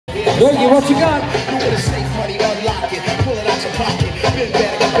Yogi, what you got? You with a safe money, unlock it, pull it out your pocket. Big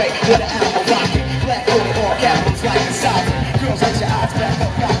bag of bank with an apple rocket. Black women, all capitals like a sovereign. Girls, let your eyes back up,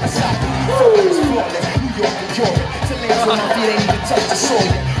 rock the socket. Florida's flawless, New York, New York. To lands on my feet ain't even touch the soil.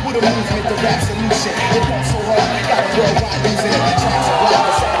 With a movement, the rap solution. It comes so hard, got a worldwide losing it. Tracks of life,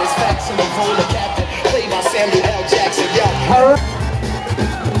 the satisfaction of roller captain. Played by Samuel L. Jackson, yo.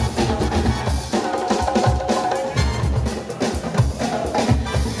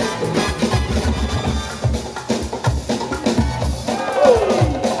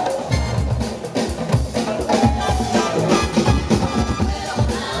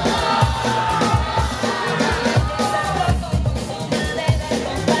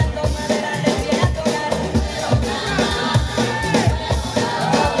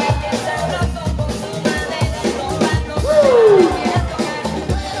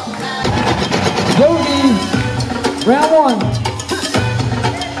 Round one.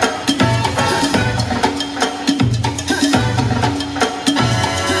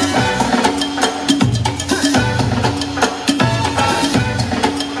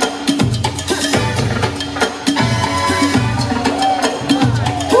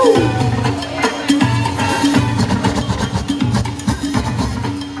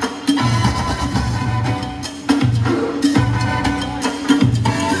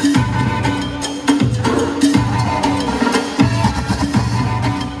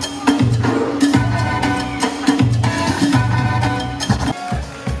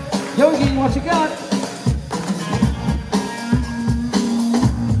 Yogi, what you got?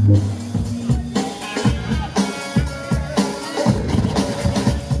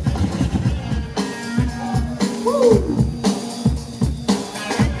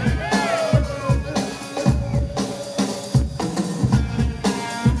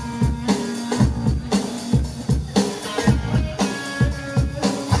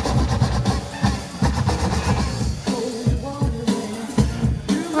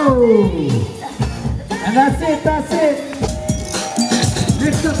 And that's it, that's it.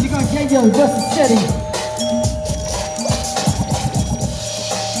 Next up you got Yayo versus Steady.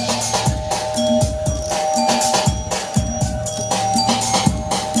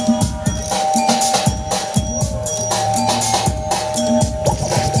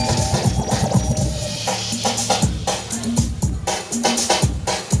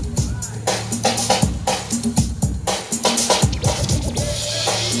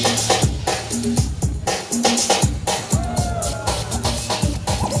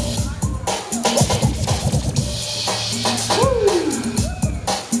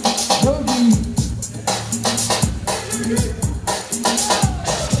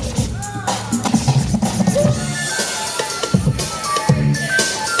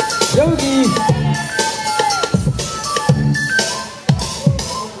 Yogi.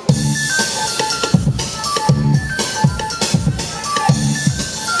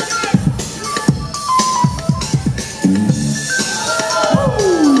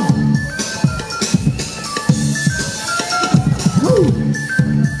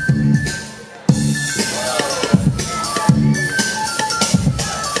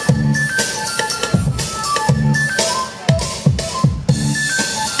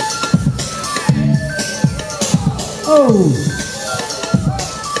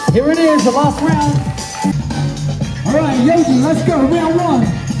 Here it is, the last round. All right, Yogi, let's go, round one.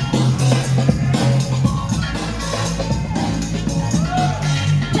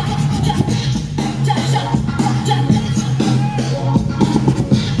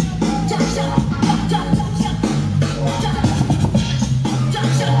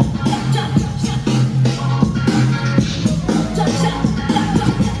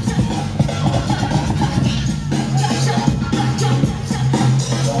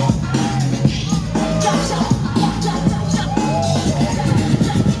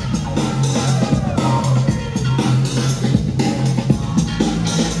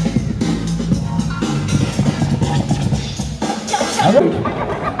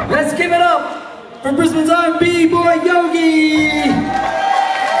 Let's give it up for Brisbane's own Bboy Yogi!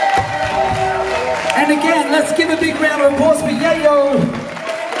 And again, let's give a big round of applause for Yayo,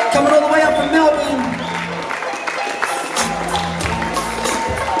 coming all the way up from Melbourne.